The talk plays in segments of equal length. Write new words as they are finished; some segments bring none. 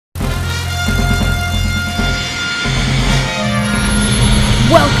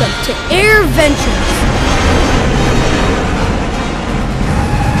Welcome to Air Ventures.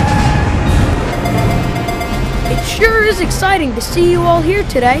 It sure is exciting to see you all here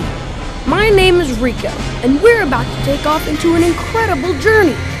today. My name is Rico, and we're about to take off into an incredible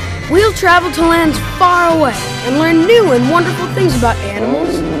journey. We'll travel to lands far away and learn new and wonderful things about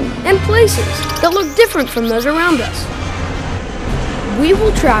animals and places that look different from those around us. We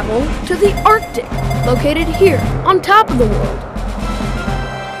will travel to the Arctic, located here on top of the world.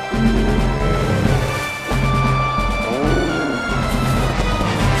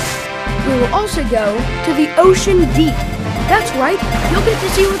 We will also go to the ocean deep. That's right, you'll get to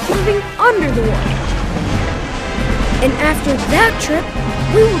see what's living under the water. And after that trip,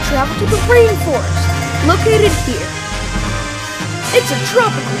 we will travel to the Rainforest, located here. It's a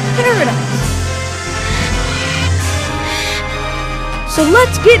tropical paradise. So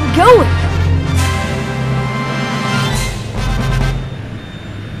let's get going.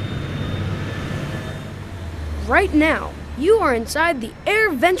 Right now, you are inside the Air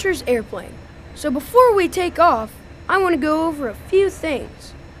Ventures airplane. So before we take off, I want to go over a few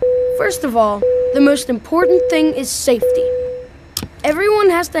things. First of all, the most important thing is safety. Everyone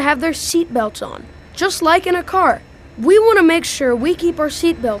has to have their seatbelts on, just like in a car. We want to make sure we keep our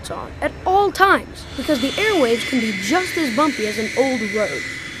seatbelts on at all times because the airwaves can be just as bumpy as an old road.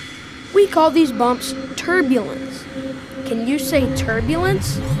 We call these bumps turbulence. Can you say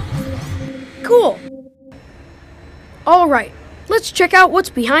turbulence? Cool. All right, let's check out what's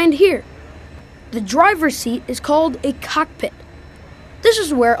behind here. The driver's seat is called a cockpit. This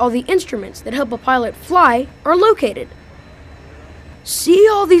is where all the instruments that help a pilot fly are located. See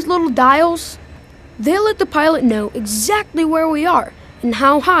all these little dials? They let the pilot know exactly where we are and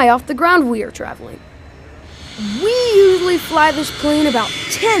how high off the ground we are traveling. We usually fly this plane about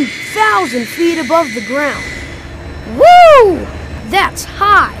 10,000 feet above the ground. Woo! That's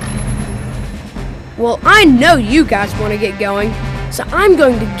high! Well, I know you guys want to get going, so I'm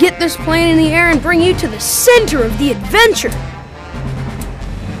going to get this plane in the air and bring you to the center of the adventure.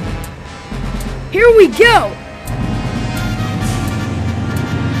 Here we go!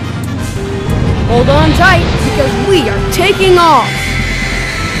 Hold on tight, because we are taking off!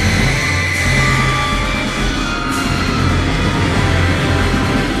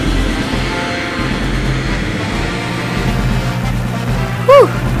 Whew!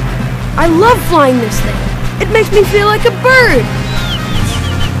 I love flying this thing. It makes me feel like a bird.